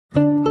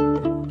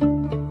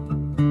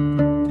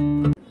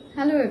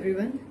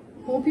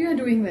Hope you are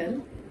doing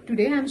well.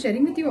 Today I am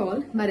sharing with you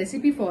all my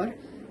recipe for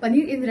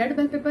paneer in red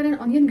bell pepper and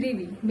onion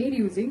gravy made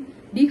using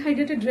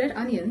dehydrated red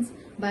onions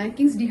by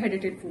King's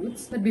Dehydrated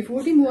Foods. But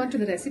before we move on to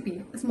the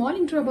recipe, a small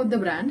intro about the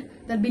brand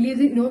that believes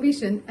in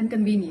innovation and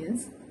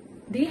convenience.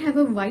 They have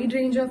a wide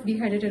range of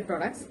dehydrated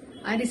products.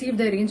 I received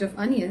their range of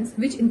onions,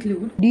 which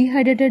include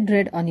dehydrated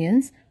red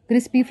onions,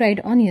 crispy fried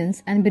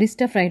onions and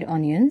barista fried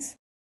onions.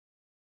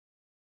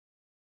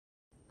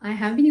 I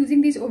have been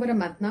using these over a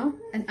month now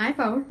and I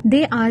found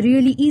they are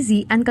really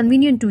easy and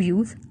convenient to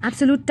use,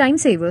 absolute time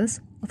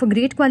savers, of a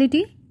great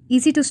quality,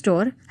 easy to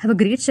store, have a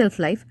great shelf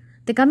life.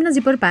 They come in a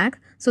zipper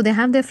pack so they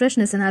have their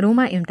freshness and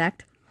aroma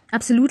intact,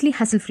 absolutely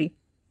hassle-free.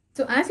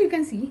 So as you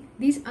can see,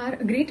 these are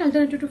a great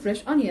alternative to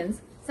fresh onions,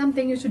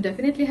 something you should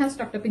definitely have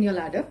stocked up in your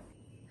larder.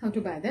 How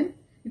to buy them?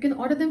 You can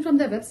order them from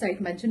their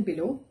website mentioned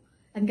below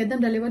and get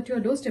them delivered to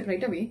your doorstep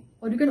right away,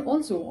 or you can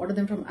also order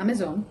them from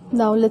Amazon.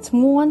 Now let's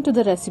move on to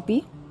the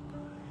recipe.